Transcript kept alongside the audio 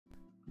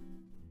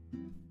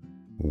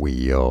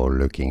We are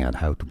looking at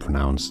how to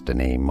pronounce the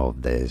name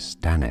of this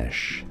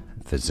Danish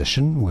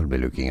physician. We'll be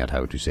looking at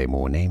how to say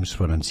more names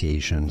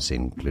pronunciations,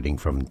 including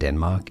from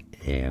Denmark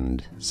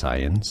and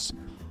science.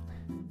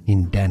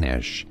 In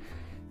Danish,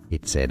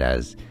 it's said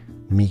as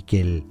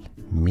Mikkel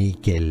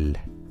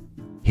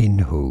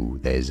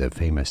Hinhede. There's a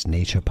famous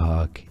nature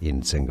park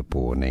in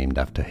Singapore named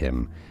after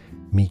him,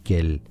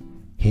 Mikkel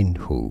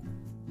Hinhede.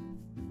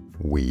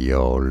 We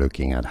are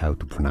looking at how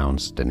to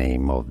pronounce the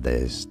name of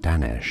this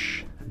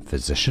Danish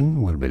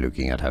physician. We'll be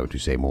looking at how to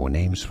say more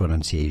names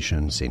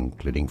pronunciations,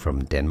 including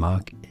from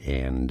Denmark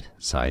and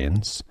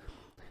science.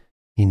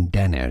 In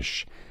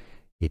Danish,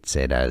 it's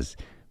said as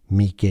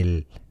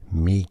Mikkel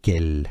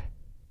Hinhede.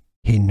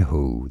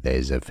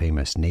 There's a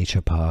famous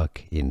nature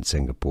park in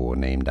Singapore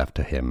named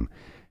after him,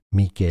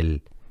 Mikkel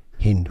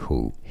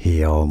Hinhede.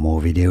 Here are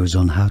more videos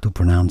on how to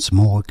pronounce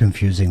more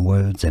confusing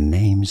words and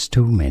names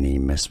too many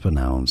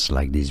mispronounced.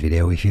 Like this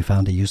video if you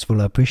found it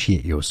useful. I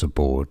appreciate your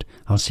support.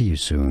 I'll see you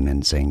soon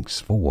and thanks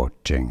for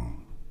watching.